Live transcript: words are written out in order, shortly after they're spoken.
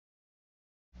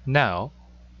Now,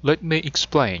 let me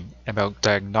explain about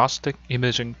Diagnostic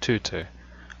Imaging Tutor.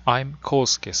 I'm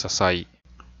Kosuke Sasai,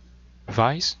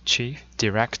 Vice Chief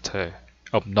Director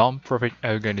of non-profit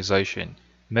organization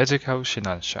Medical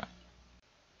Shinansha.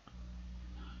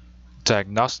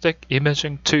 Diagnostic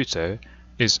Imaging Tutor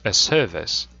is a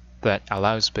service that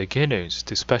allows beginners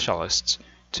to specialists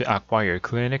to acquire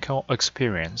clinical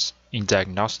experience in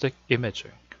diagnostic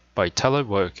imaging by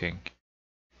teleworking.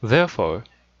 Therefore,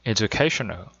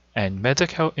 educational and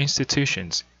medical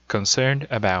institutions concerned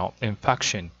about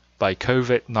infection by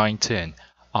COVID-19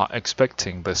 are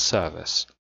expecting this service.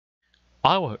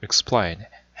 I will explain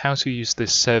how to use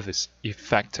this service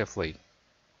effectively.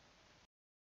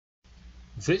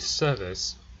 This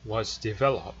service was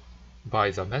developed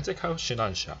by the Medical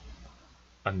Shinansha,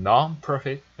 a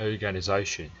non-profit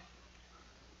organization.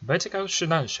 Medical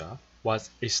Shinansha was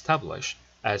established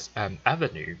as an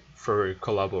avenue for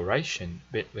collaboration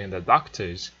between the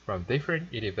doctors from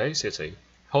different university,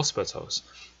 hospitals,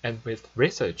 and with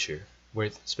researchers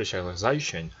with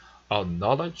specialization on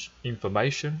knowledge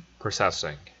information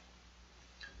processing.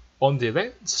 On the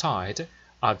left side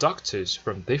are doctors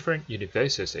from different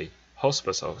university,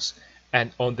 hospitals,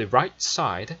 and on the right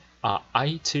side are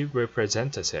IT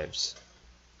representatives.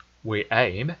 We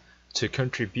aim to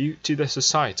contribute to the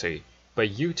society by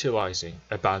utilizing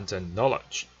abundant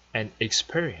knowledge and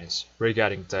experience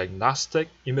regarding diagnostic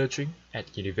imaging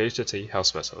at university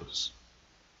hospitals.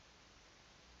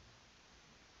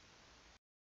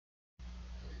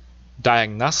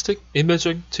 Diagnostic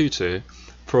Imaging Tutor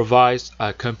provides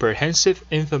a comprehensive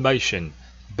information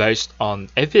based on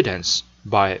evidence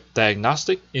by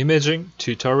Diagnostic Imaging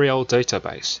Tutorial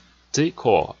Database,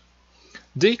 DCOR.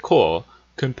 DCOR,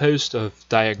 composed of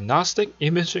Diagnostic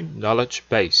Imaging Knowledge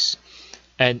Base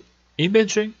and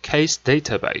Imaging Case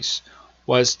Database,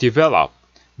 was developed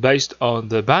based on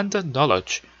the abundant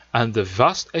knowledge and the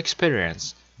vast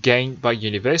experience gained by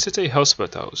university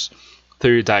hospitals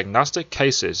through diagnostic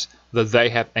cases that they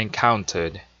have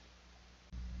encountered.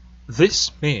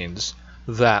 This means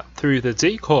that through the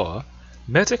DCOR,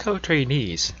 medical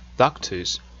trainees,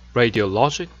 doctors,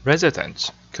 radiologic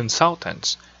residents,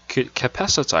 consultants could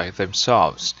capacitate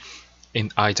themselves in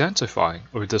identifying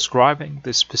or describing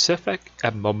the specific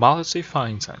abnormality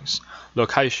findings,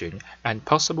 location, and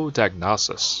possible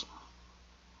diagnosis.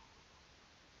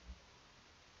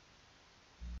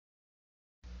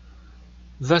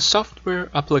 The software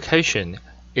application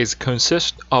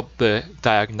consists of the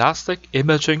Diagnostic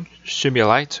Imaging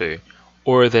Simulator,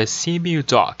 or the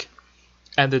CIMU-Doc,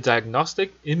 and the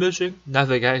Diagnostic Imaging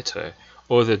Navigator,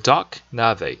 or the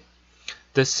Doc-Navi.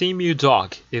 The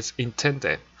CIMU-Doc is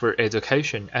intended for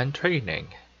education and training.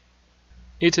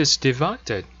 It is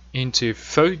divided into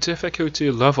 4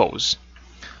 difficulty levels: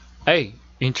 A.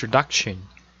 Introduction,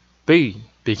 B.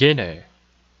 Beginner,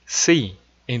 C.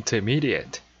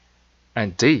 Intermediate,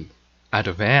 and D.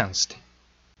 Advanced.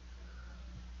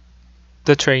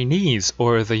 The trainees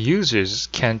or the users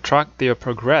can track their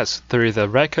progress through the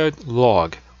record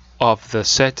log of the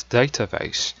said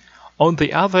database. On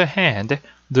the other hand,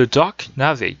 the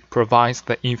Doc-Navi provides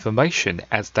the information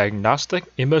as diagnostic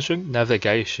imaging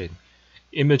navigation,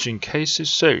 imaging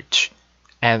cases search,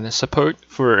 and support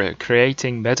for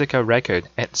creating medical record,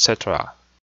 etc.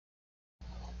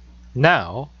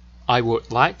 Now, I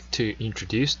would like to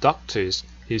introduce doctors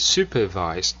who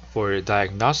supervise for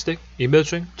Diagnostic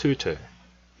Imaging Tutor.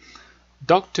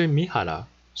 Dr. Mihara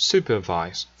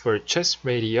supervised for chest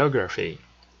radiography.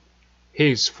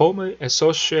 He is former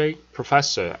associate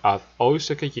professor of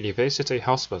Osaka University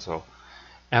Hospital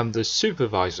and the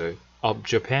supervisor of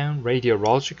Japan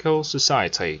Radiological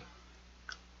Society.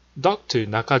 Dr.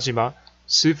 Nakajima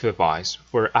supervised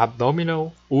for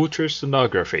abdominal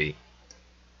ultrasonography.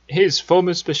 He is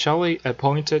former specially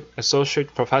appointed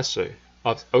associate professor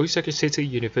of Osaka City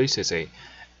University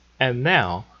and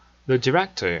now the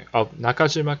director of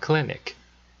Nakajima Clinic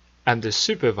and the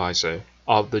supervisor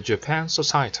of the Japan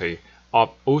Society of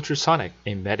Ultrasonic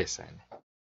in Medicine.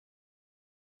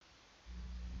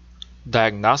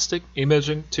 Diagnostic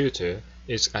Imaging Tutor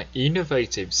is an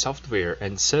innovative software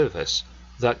and service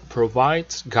that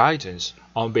provides guidance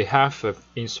on behalf of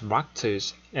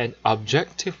instructors and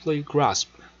objectively grasp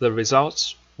the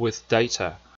results with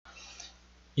data.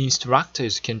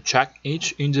 Instructors can track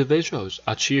each individual's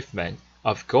achievement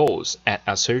of goals at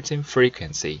a certain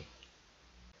frequency.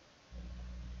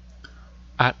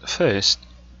 At first,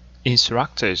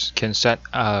 instructors can set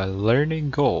a learning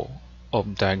goal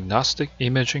of Diagnostic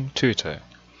Imaging Tutor.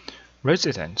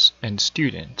 Residents and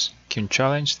students can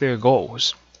challenge their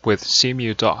goals with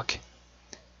CIMU-Doc.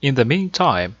 In the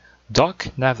meantime,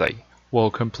 Doc-Navi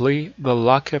will complete the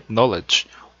lockup knowledge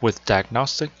with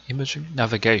diagnostic imaging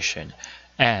navigation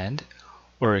and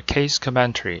or case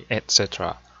commentary,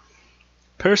 etc.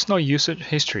 Personal usage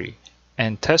history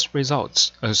and test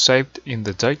results are saved in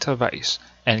the database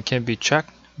and can be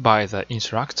checked by the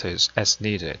instructors as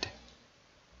needed.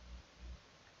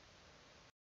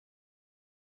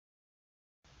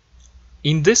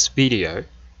 In this video,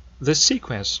 the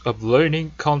sequence of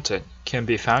learning content can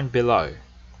be found below.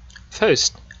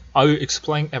 First, I will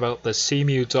explain about the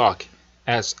CMU Doc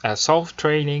as a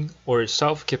self-training or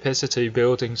self-capacity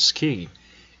building scheme,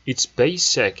 its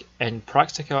basic and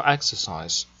practical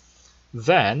exercise.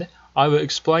 Then, I will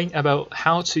explain about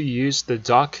how to use the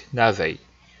Doc Navi.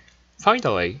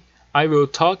 Finally, I will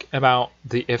talk about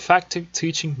the effective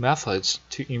teaching methods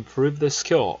to improve the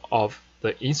skill of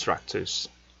the instructors.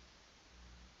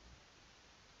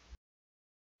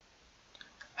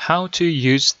 How to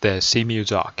use the CMU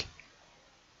Doc.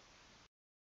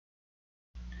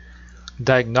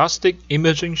 Diagnostic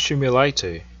Imaging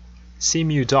Simulator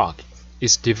 (CMU Doc)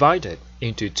 is divided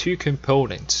into two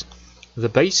components, the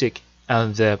basic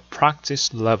and the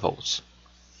practice levels.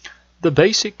 The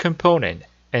basic component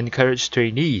encourages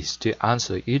trainees to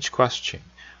answer each question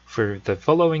for the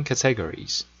following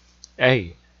categories: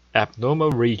 A.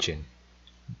 Abnormal region,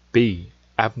 B.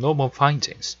 Abnormal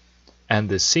findings, and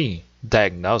the C.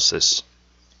 Diagnosis.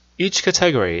 Each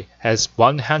category has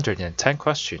 110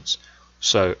 questions,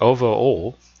 so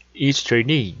overall, each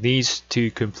trainee needs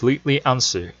to completely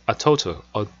answer a total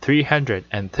of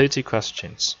 330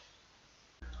 questions.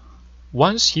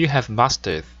 Once you have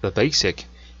mastered the basic,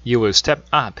 you will step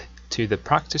up to the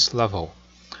practice level.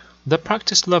 The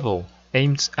practice level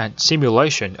aims at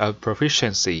simulation of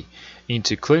proficiency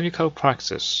into clinical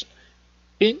practice.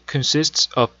 It consists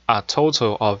of a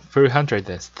total of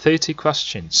 430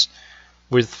 questions,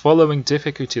 with following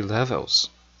difficulty levels: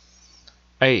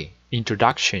 A.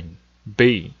 Introduction,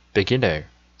 B. Beginner,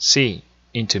 C.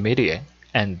 Intermediate,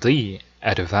 and D.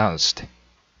 Advanced.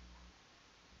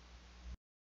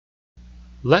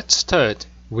 Let's start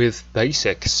with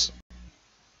basics.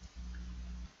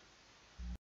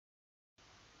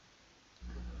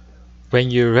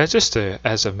 When you register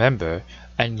as a member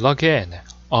and log in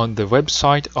on the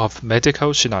website of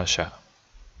Medical Shinansha,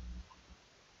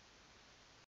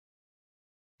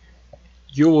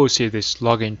 you will see this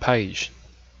login page.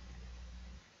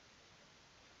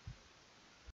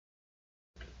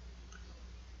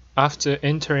 After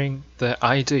entering the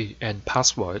ID and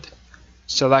password,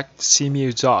 select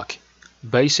CMU Doc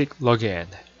Basic Login.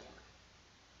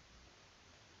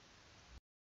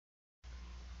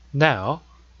 Now,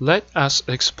 let us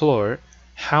explore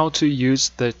how to use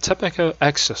the typical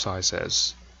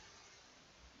exercises.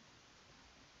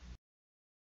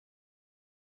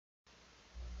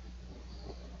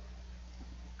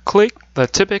 Click the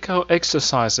Typical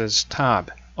Exercises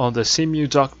tab on the CMU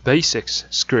Doc Basics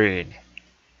screen.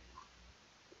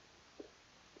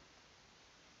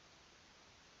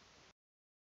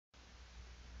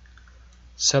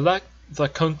 Select the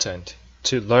content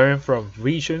to learn from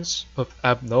regions of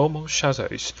abnormal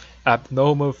shadows,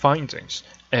 abnormal findings,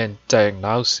 and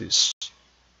diagnosis,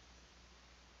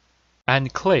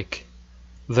 and click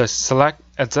the Select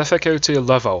a Difficulty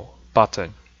Level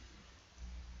button.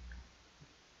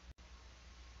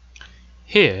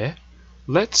 Here,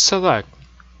 let's select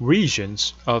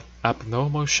Regions of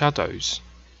Abnormal Shadows.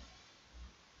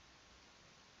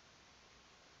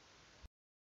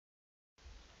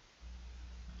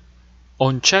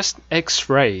 On chest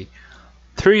X-ray,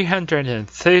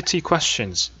 330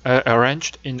 questions are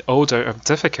arranged in order of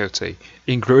difficulty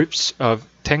in groups of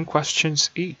 10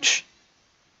 questions each.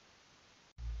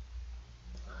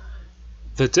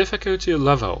 The difficulty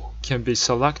level can be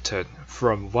selected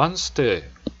from 1 star,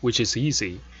 which is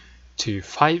easy, to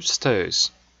 5 stars,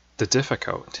 the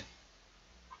difficult.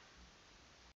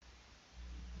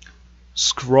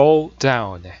 Scroll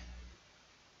down.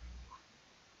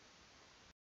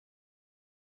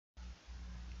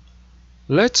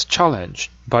 Let's challenge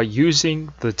by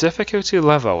using the difficulty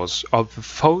levels of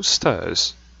 4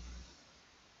 stars.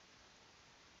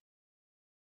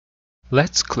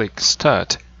 Let's click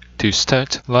Start to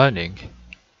start learning.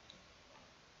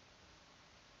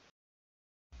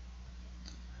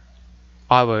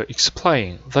 I will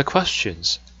explain the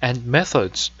questions and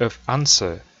methods of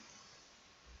answer.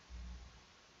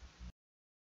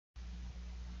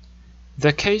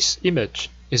 The case image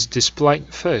is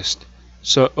displayed first,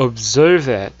 so observe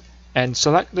it and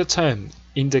select the term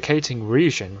indicating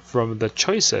region from the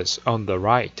choices on the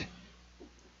right.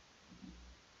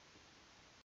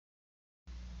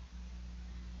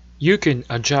 You can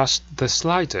adjust the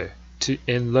slider to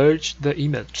enlarge the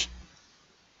image.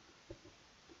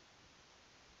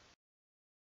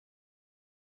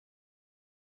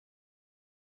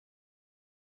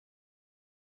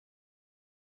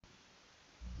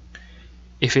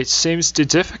 If it seems too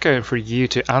difficult for you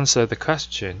to answer the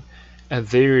question and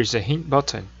there is a hint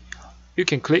button, you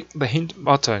can click the hint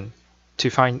button to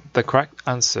find the correct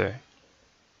answer.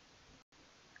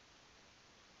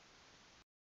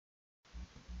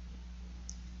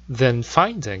 Then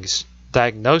findings,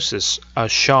 diagnosis are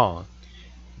shown,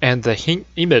 and the hint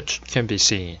image can be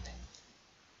seen.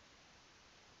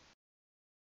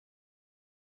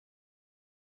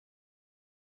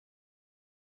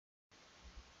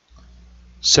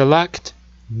 Select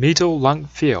middle lung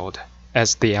field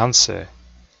as the answer.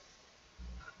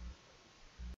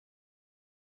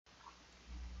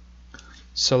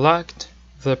 Select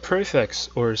the prefix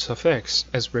or suffix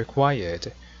as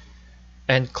required,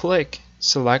 and click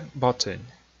Select button.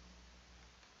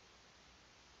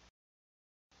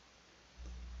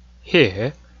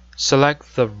 Here,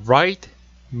 select the right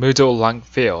middle lung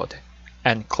field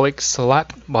and click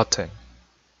Select button.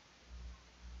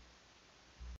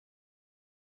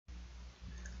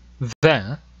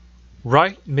 Then,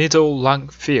 right middle lung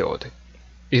field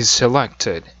is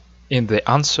selected in the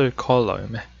answer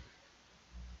column.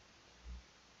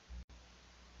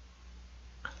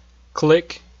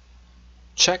 Click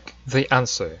Check the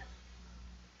answer.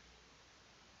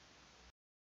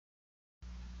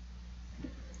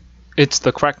 It's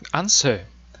the correct answer.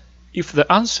 If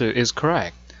the answer is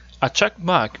correct, a check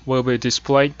mark will be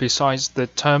displayed beside the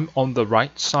term on the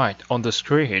right side on the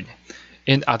screen.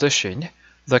 In addition,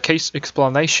 the case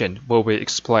explanation will be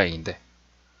explained.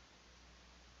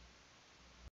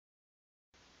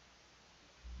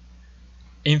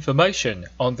 Information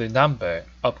on the number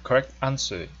of correct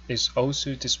answers is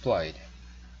also displayed.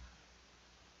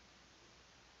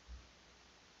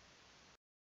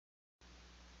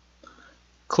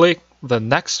 Click the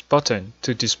Next button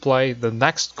to display the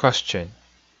next question.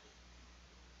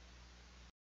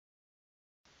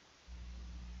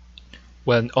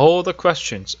 When all the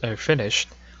questions are finished,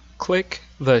 click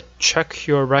the Check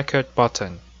Your Record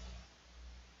button.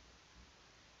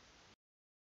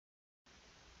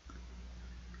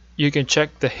 You can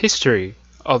check the history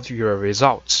of your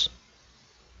results.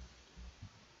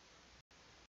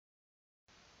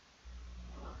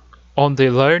 On the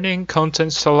Learning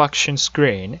Content Selection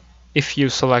screen, if you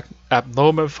select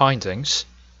Abnormal Findings,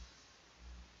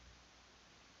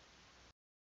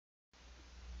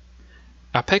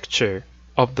 a picture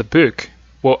of the book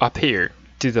will appear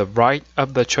to the right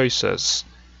of the choices.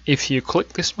 If you click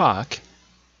this mark,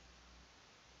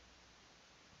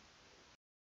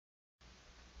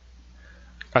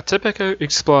 a typical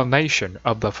explanation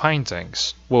of the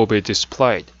findings will be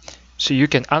displayed, so you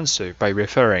can answer by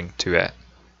referring to it.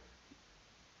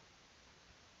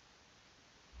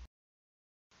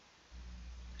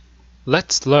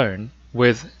 Let's learn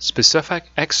with specific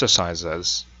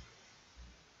exercises.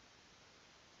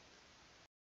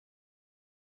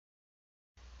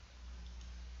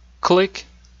 Click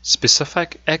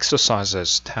Specific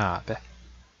Exercises tab.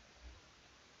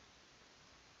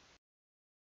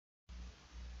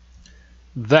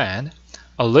 Then,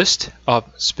 a list of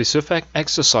specific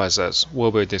exercises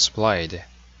will be displayed.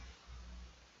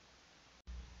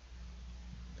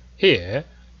 Here,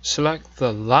 select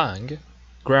the lung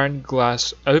ground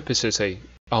glass opacity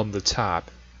on the tab,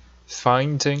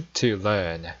 Finding to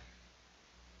Learn.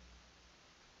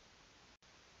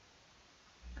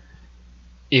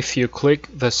 If you click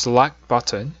the Select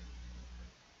button,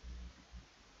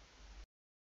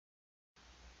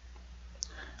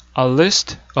 a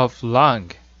list of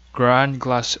lung ground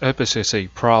glass opacity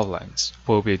problems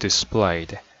will be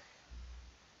displayed.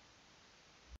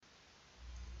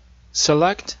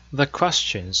 Select the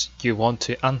questions you want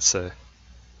to answer.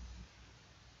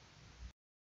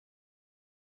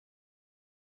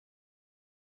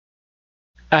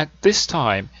 At this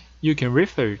time, you can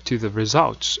refer to the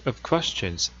results of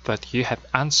questions that you have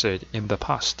answered in the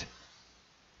past.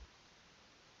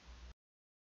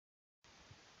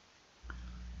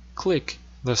 Click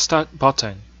the Start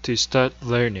button to start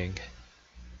learning.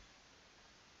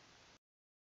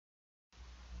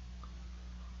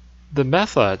 The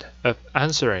method of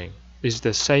answering is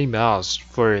the same as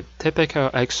for typical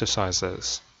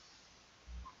exercises.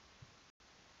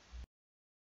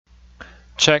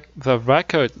 Check the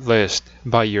record list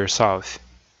by yourself.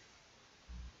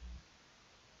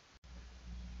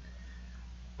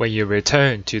 When you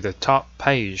return to the top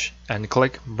page and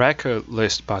click Record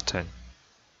List button,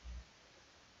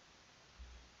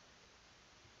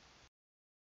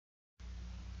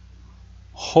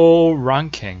 whole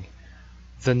ranking,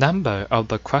 the number of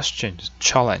the questions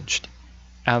challenged,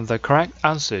 and the correct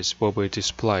answers will be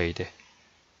displayed.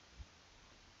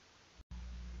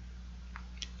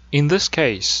 In this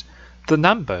case, The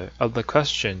number of the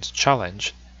questions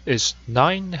challenged is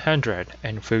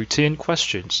 914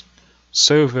 questions,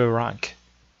 silver rank.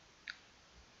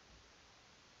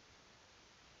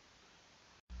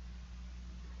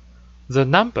 The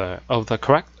number of the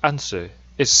correct answer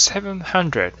is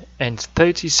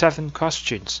 737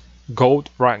 questions, gold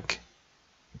rank.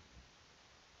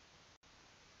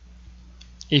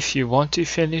 If you want to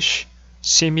finish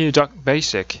Simudoc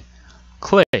Basic,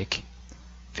 click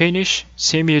Finish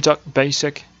Simudoc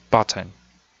Basic button.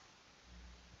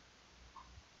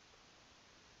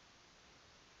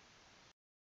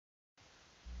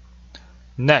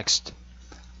 Next,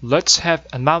 let's have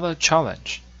another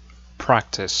challenge.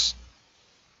 Practice.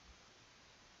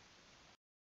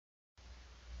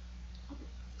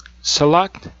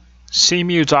 Select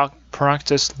Simudoc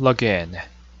Practice Login.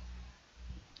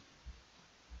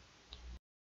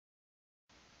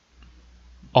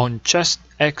 On chest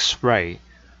X-ray,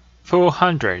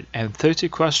 430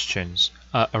 questions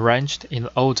are arranged in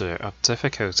order of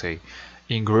difficulty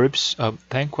in groups of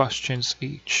 10 questions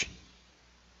each.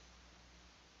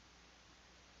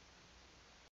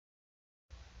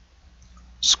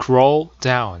 Scroll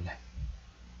down.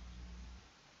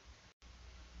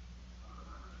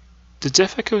 The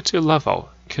difficulty level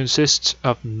consists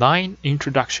of 9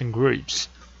 introduction groups,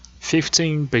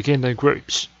 15 beginner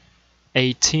groups,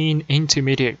 18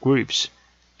 intermediate groups,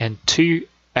 and 2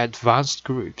 advanced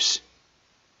groups.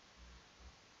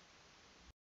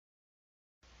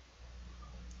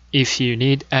 If you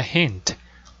need a hint,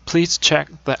 please check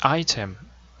the item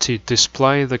to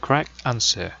display the correct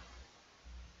answer.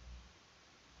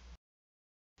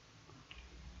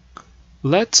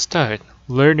 Let's start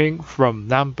learning from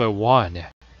number 1,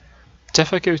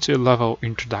 difficulty level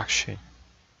introduction.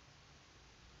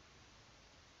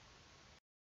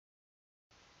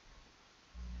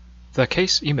 The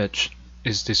case image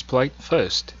is displayed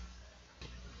first,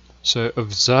 so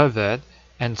observe it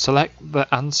and select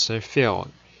the answer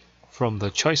field from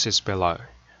the choices below.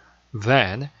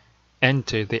 Then,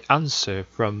 enter the answer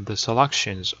from the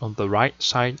selections on the right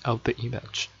side of the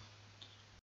image.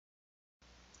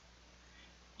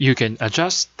 You can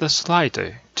adjust the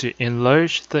slider to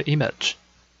enlarge the image.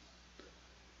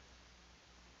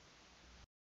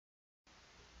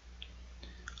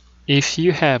 If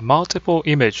you have multiple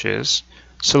images,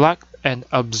 select and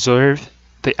observe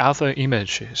the other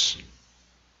images.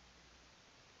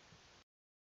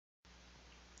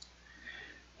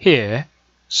 Here,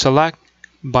 select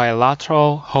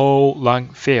bilateral whole lung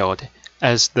field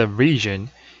as the region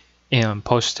in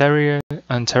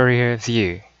posterior-anterior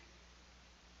view.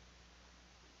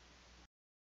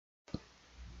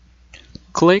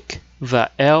 Click the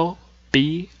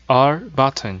LBR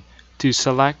button to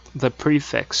select the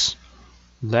prefix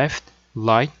left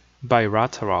light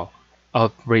bilateral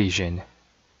of region.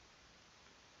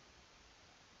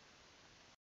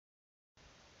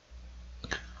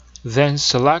 Then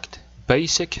select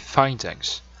Basic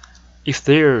Findings. If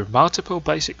there are multiple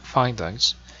basic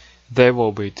findings, they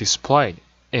will be displayed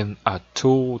in a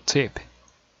tooltip.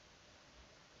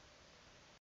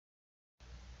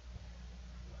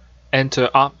 Enter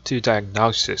up to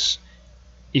Diagnosis.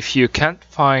 If you can't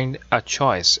find a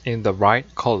choice in the right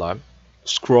column,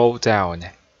 scroll down.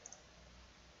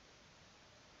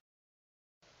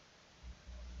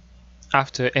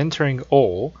 After entering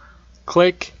all,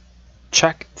 click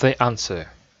Check the answer.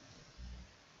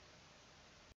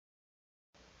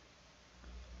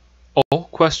 All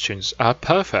questions are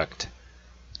perfect.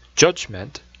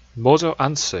 Judgment, model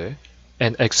answer,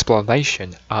 and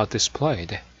explanation are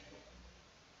displayed.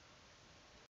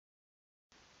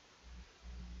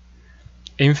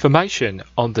 Information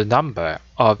on the number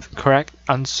of correct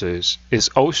answers is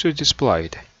also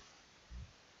displayed.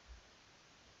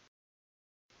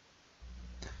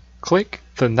 Click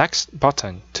the Next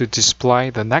button to display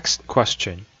the next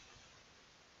question.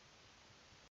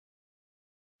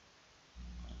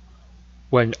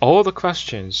 When all the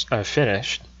questions are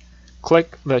finished,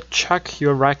 click the Check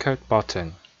Your Record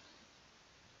button.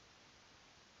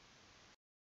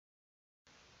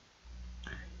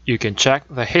 You can check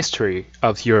the history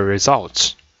of your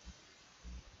results.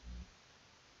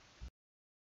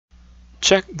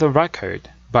 Check the record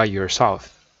by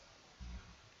yourself.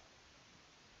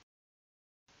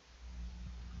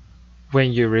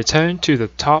 When you return to the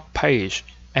top page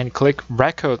and click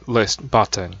Record List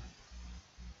button,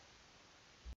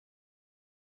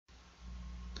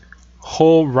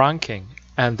 whole ranking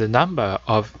and the number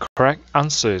of correct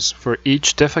answers for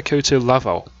each difficulty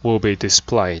level will be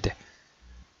displayed.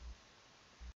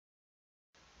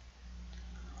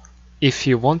 If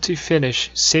you want to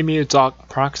finish Simudoc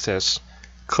Practice,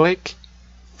 click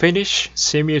Finish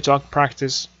SimuDoc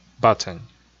Practice button.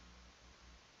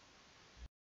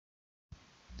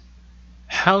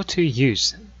 How to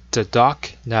use the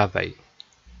Doc Navi.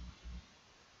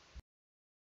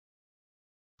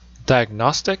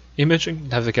 Diagnostic Imaging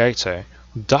Navigator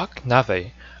Doc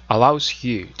Navi allows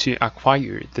you to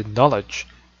acquire the knowledge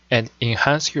and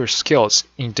enhance your skills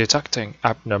in detecting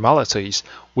abnormalities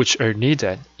which are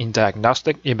needed in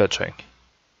diagnostic imaging.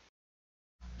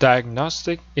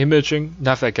 Diagnostic Imaging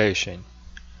Navigation.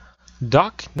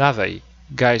 Doc Navi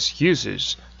guides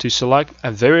users to select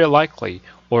a very likely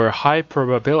or high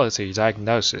probability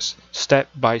diagnosis step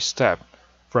by step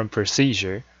from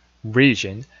procedure,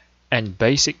 region, and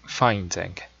basic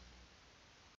finding.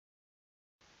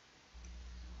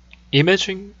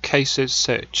 Imaging Cases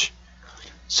Search.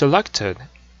 Selected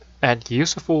and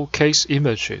useful case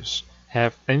images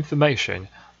have information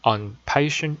on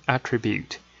patient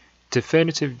attribute,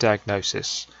 definitive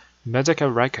diagnosis, medical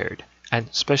record, and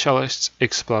specialist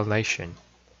explanation.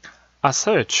 A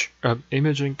search of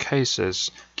imaging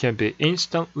cases can be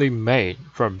instantly made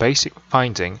from basic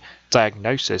finding,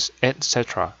 diagnosis,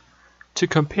 etc. to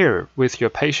compare with your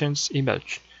patient's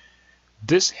image.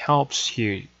 This helps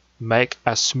you make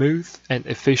a smooth and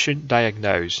efficient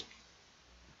diagnosis.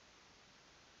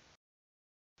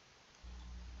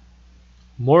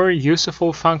 More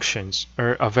useful functions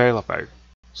are available,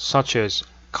 such as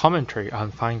commentary on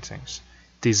findings,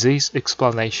 disease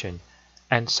explanation,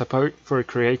 and support for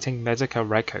creating medical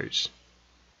records.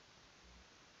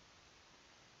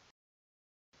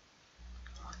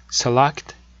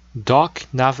 Select Doc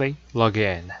Navi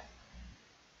Login.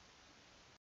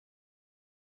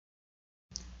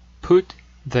 Put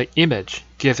the image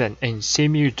given in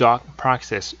SimuDoc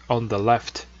Practice on the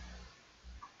left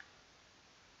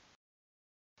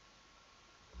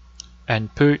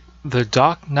and put the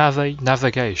Doc Navi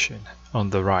navigation on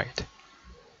the right.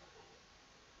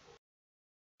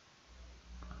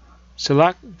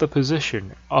 Select the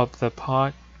position of the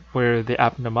part where the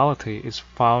abnormality is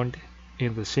found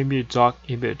in the SimuDoc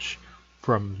image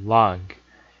from lung,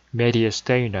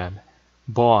 mediastinum,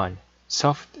 bone,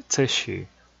 soft tissue,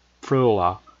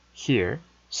 pleura. Here,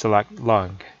 select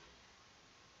lung.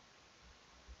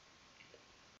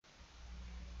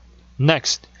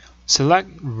 Next, select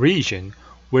region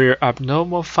where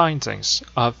abnormal findings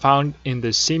are found in the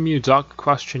SimuDoc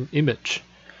question image.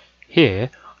 Here,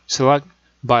 select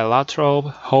bilateral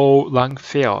whole lung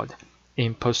field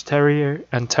in posterior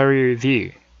anterior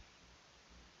view.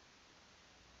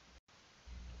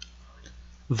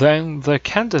 Then the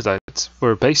candidates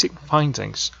for basic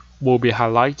findings will be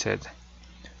highlighted.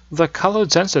 The color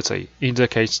density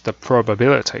indicates the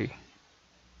probability.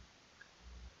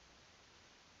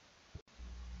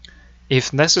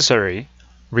 If necessary,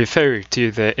 refer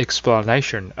to the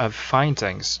explanation of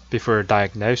findings before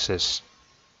diagnosis.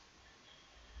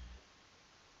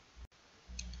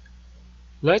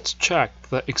 Let's check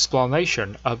the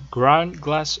explanation of ground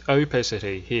glass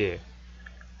opacity here.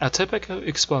 A typical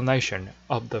explanation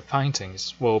of the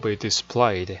findings will be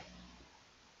displayed.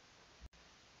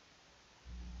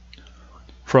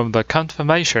 From the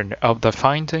confirmation of the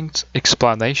findings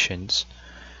explanations,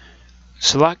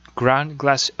 select ground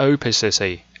glass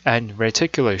opacity and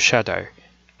reticular shadow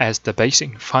as the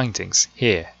basic findings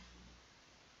here.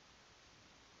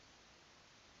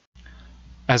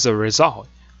 As a result,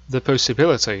 the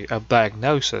possibility of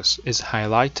diagnosis is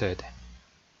highlighted.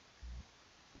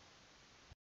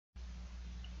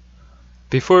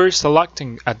 Before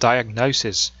selecting a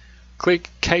diagnosis, click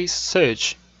Case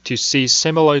Search to see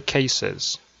similar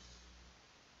cases.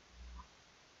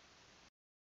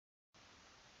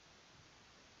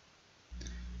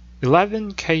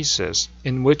 "11 cases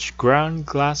in which ground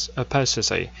glass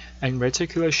opacity and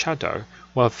reticular shadow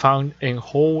were found in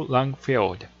whole lung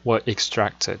field were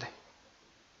extracted.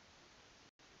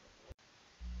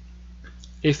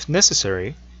 If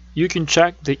necessary, you can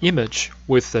check the image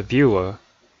with the viewer.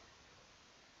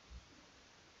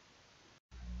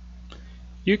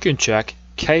 You can check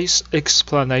Case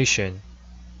Explanation.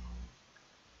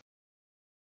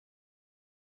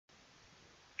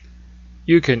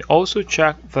 You can also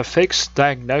check the fixed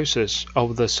diagnosis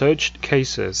of the searched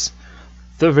cases.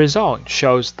 The result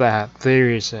shows that there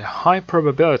is a high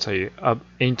probability of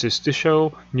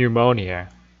interstitial pneumonia.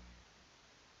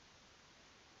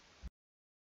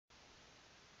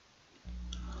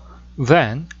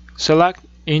 Then, select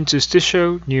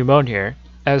interstitial pneumonia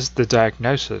as the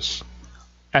diagnosis,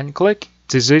 and click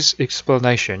Disease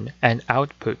Explanation and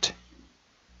Output.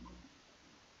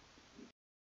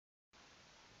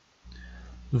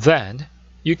 Then,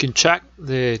 you can check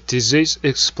the disease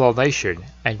explanation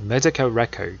and medical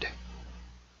record.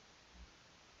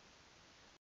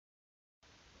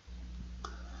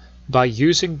 By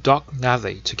using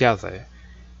Doc-Navi together,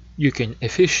 you can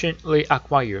efficiently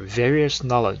acquire various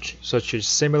knowledge such as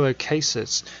similar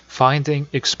cases, finding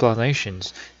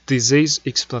explanations, disease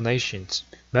explanations,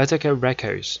 medical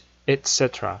records,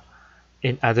 etc.,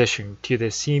 in addition to the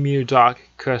CMU-Doc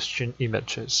question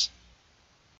images.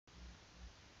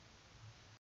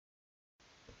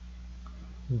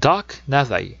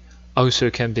 Doc-Navi also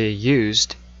can be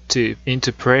used to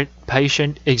interpret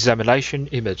patient examination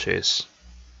images.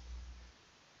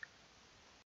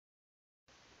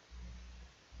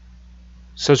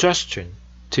 Suggestion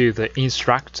to the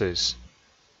instructors.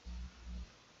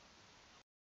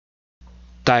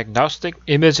 Diagnostic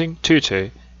Imaging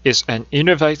Tutor is an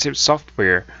innovative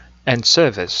software and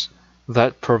service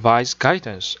that provides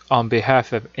guidance on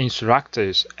behalf of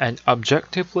instructors and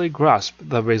objectively grasp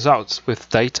the results with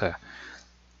data.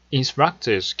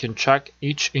 Instructors can track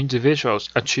each individual's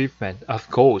achievement of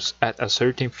goals at a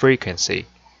certain frequency.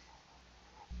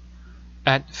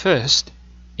 At first,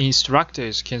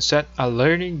 instructors can set a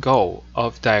learning goal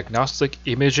of Diagnostic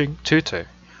Imaging Tutor.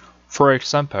 For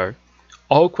example,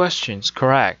 all questions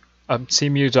correct on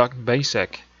CMU-Doc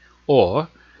Basic, or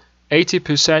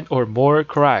 80% or more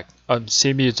correct on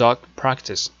CMU-Doc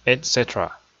Practice,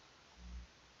 etc.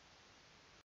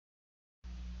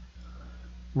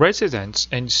 Residents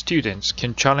and students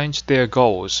can challenge their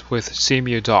goals with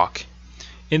CMU-Doc.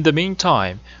 In the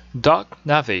meantime,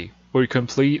 Doc-Navi will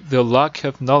complete the lack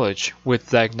of knowledge with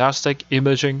diagnostic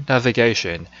imaging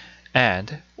navigation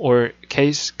and/or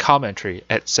case commentary,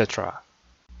 etc.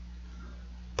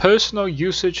 Personal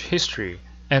usage history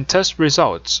and test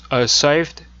results are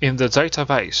saved in the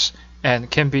database and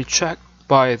can be checked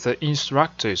by the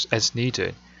instructors as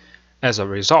needed. As a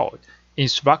result,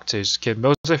 instructors can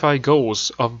modify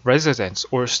goals of residents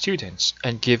or students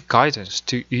and give guidance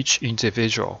to each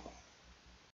individual.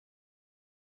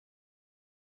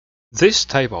 This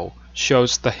table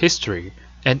shows the history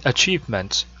and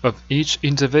achievements of each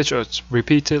individual's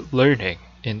repeated learning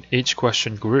in each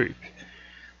question group.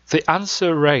 The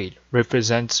answer rate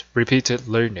represents repeated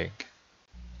learning.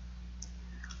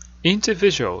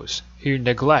 Individuals who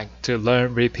neglect to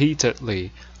learn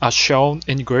repeatedly are shown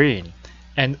in green,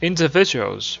 and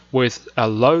individuals with a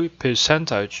low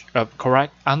percentage of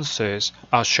correct answers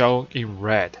are shown in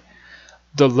red.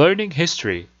 The learning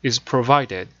history is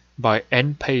provided by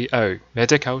NPO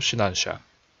Medical Shinansha.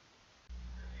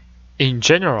 In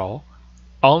general,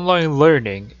 online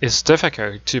learning is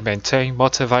difficult to maintain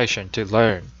motivation to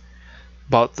learn,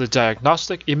 but the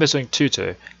Diagnostic Imaging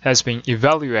Tutor has been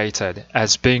evaluated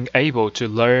as being able to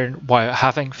learn while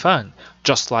having fun,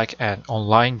 just like an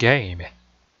online game.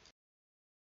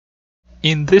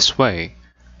 In this way,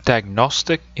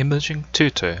 Diagnostic Imaging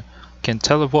Tutor can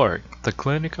telework the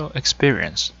clinical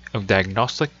experience of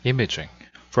diagnostic imaging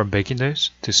from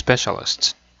beginners to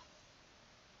specialists.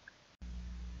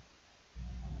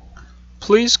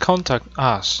 Please contact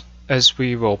us as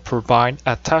we will provide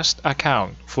a test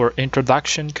account for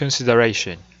introduction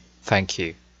consideration. Thank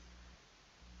you.